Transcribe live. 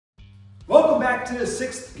Welcome back to the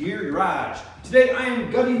 6th Gear Garage. Today I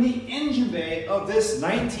am gutting the engine bay of this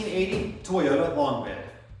 1980 Toyota long bed.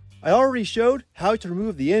 I already showed how to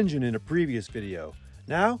remove the engine in a previous video.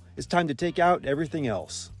 Now it's time to take out everything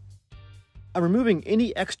else. I'm removing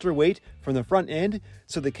any extra weight from the front end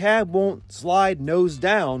so the cab won't slide nose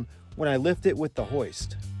down when I lift it with the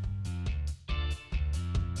hoist.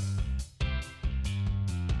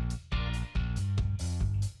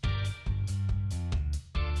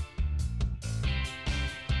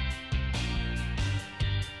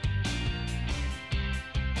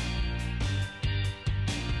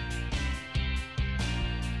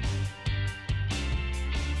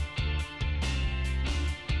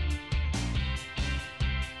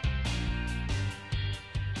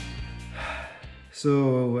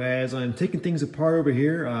 So as I'm taking things apart over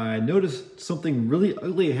here, I noticed something really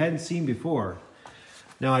ugly I hadn't seen before.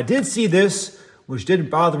 Now I did see this, which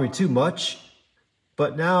didn't bother me too much,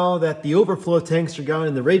 but now that the overflow tanks are gone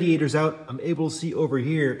and the radiator's out, I'm able to see over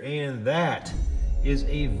here, and that is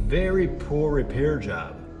a very poor repair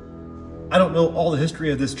job. I don't know all the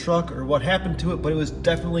history of this truck or what happened to it, but it was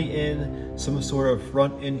definitely in some sort of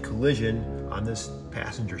front end collision on this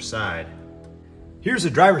passenger side. Here's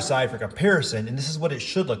the driver's side for comparison, and this is what it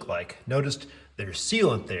should look like. Notice there's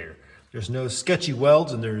sealant there. There's no sketchy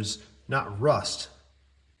welds and there's not rust.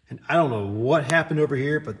 And I don't know what happened over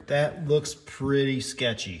here, but that looks pretty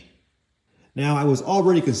sketchy. Now, I was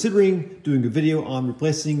already considering doing a video on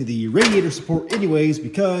replacing the radiator support anyways,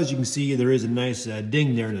 because you can see there is a nice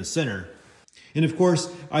ding there in the center. And of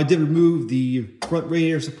course, I did remove the front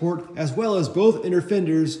radiator support as well as both inner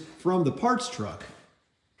fenders from the parts truck.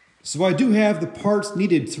 So I do have the parts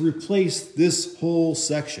needed to replace this whole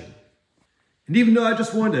section. And even though I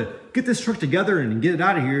just wanted to get this truck together and get it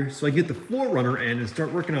out of here so I get the 4Runner in and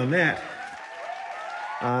start working on that,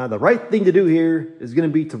 the right thing to do here is going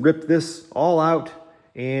to be to rip this all out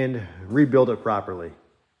and rebuild it properly.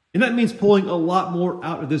 And that means pulling a lot more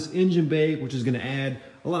out of this engine bay, which is going to add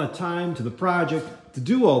a lot of time to the project to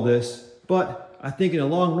do all this. But I think in the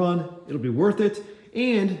long run, it'll be worth it.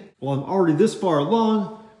 And while I'm already this far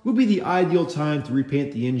along, would be the ideal time to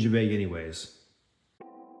repaint the engine bay anyways.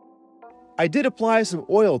 I did apply some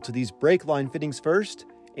oil to these brake line fittings first,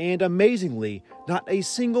 and amazingly, not a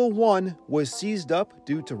single one was seized up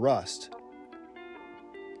due to rust.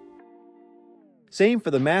 Same for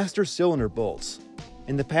the master cylinder bolts.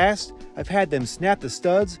 In the past, I've had them snap the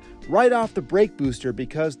studs right off the brake booster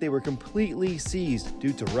because they were completely seized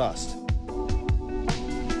due to rust.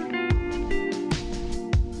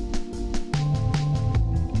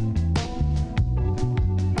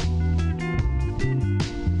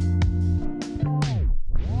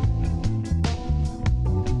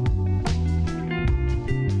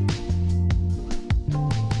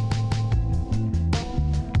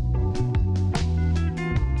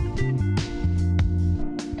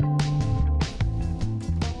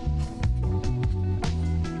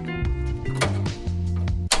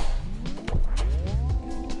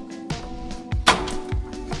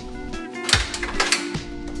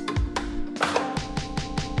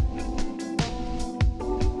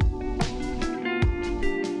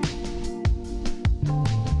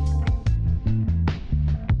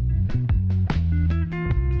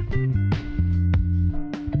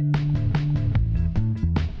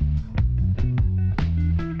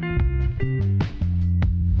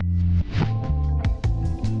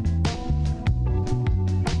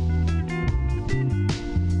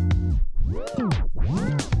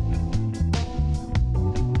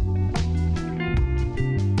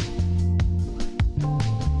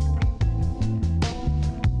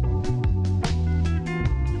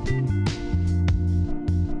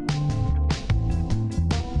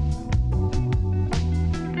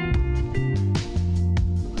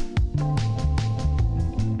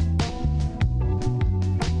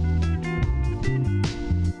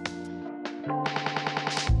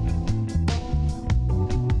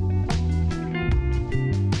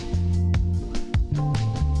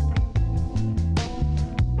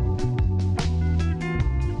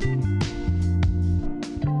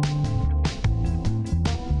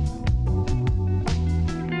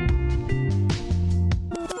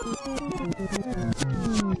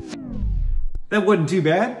 That wasn't too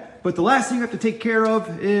bad, but the last thing you have to take care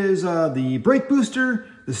of is the brake booster,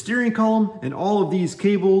 the steering column, and all of these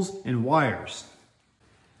cables and wires.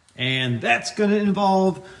 And that's gonna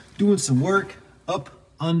involve doing some work up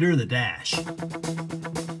under the dash.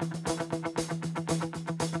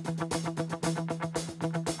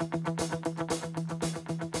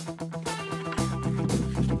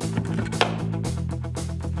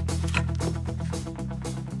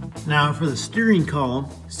 Now for the steering column,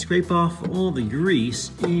 scrape off all the grease,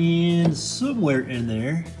 and somewhere in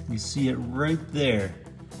there, you see it right there.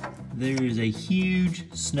 There is a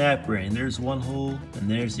huge snap ring. There's one hole and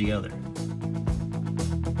there's the other.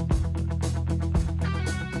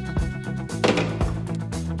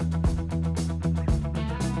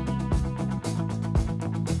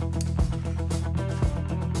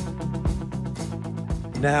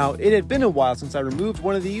 Now, it had been a while since I removed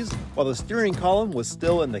one of these while the steering column was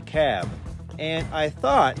still in the cab. And I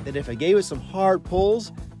thought that if I gave it some hard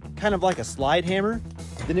pulls, kind of like a slide hammer,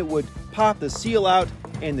 then it would pop the seal out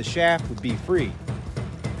and the shaft would be free.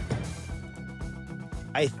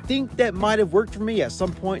 I think that might have worked for me at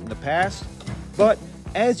some point in the past, but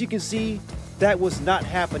as you can see, that was not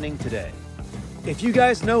happening today. If you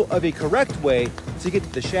guys know of a correct way to get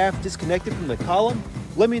the shaft disconnected from the column,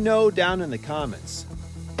 let me know down in the comments.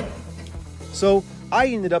 So I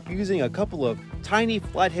ended up using a couple of tiny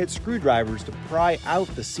flathead screwdrivers to pry out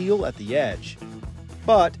the seal at the edge,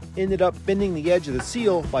 but ended up bending the edge of the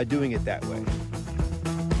seal by doing it that way.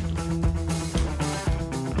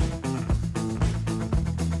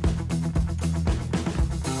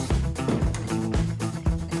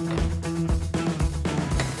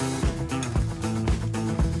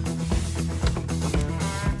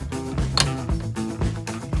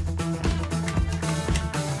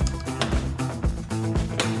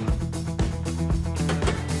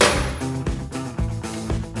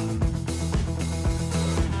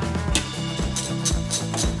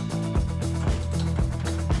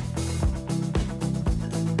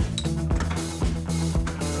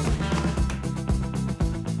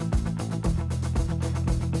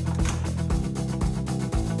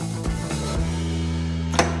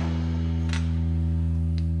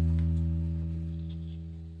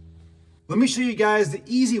 Let me show you guys the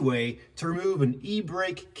easy way to remove an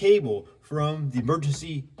e-brake cable from the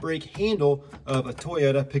emergency brake handle of a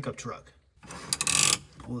Toyota pickup truck.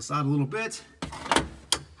 Pull this out a little bit.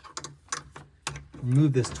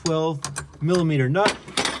 Remove this 12mm nut.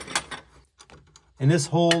 And this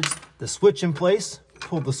holds the switch in place.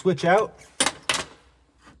 Pull the switch out.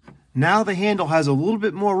 Now the handle has a little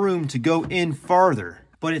bit more room to go in farther,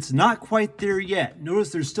 but it's not quite there yet.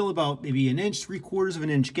 Notice there's still about maybe an inch, 3/4 of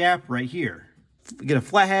an inch gap right here. Get a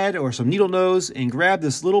flathead or some needle nose and grab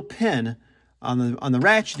this little pin on the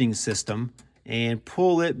ratcheting system and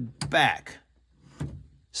pull it back.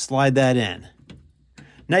 Slide that in.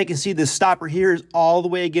 Now you can see this stopper here is all the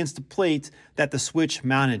way against the plate that the switch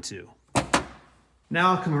mounted to.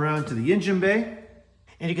 Now I'll come around to the engine bay,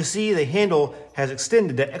 and you can see the handle has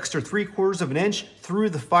extended that extra 3/4 of an inch through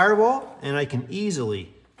the firewall, and I can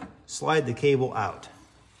easily slide the cable out.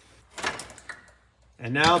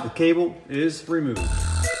 And now the cable is removed.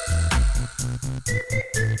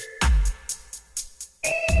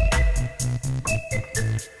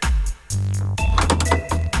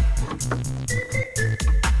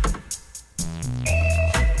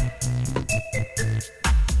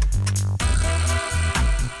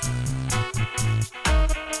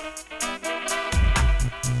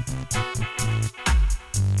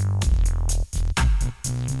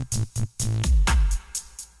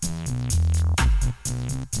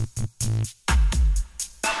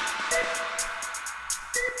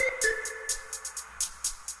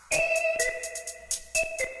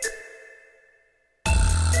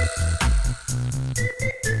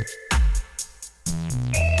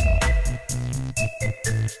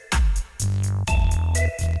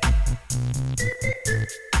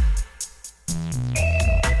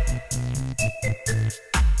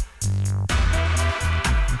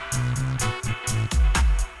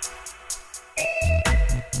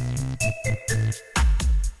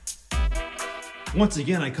 Once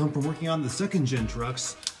again, I come from working on the second gen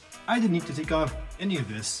trucks. I didn't need to take off any of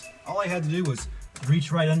this. All I had to do was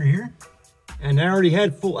reach right under here, and I already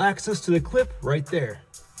had full access to the clip right there.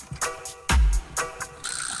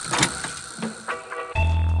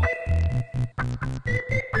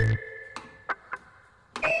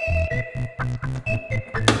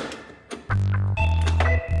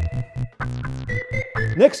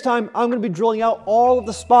 Next time, I'm going to be drilling out all of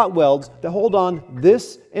the spot welds that hold on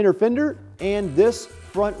this inner fender and this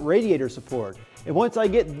front radiator support. And once I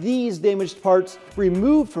get these damaged parts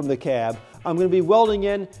removed from the cab, I'm going to be welding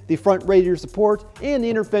in the front radiator support and the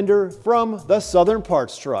inner fender from the Southern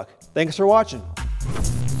Parts truck. Thanks for watching.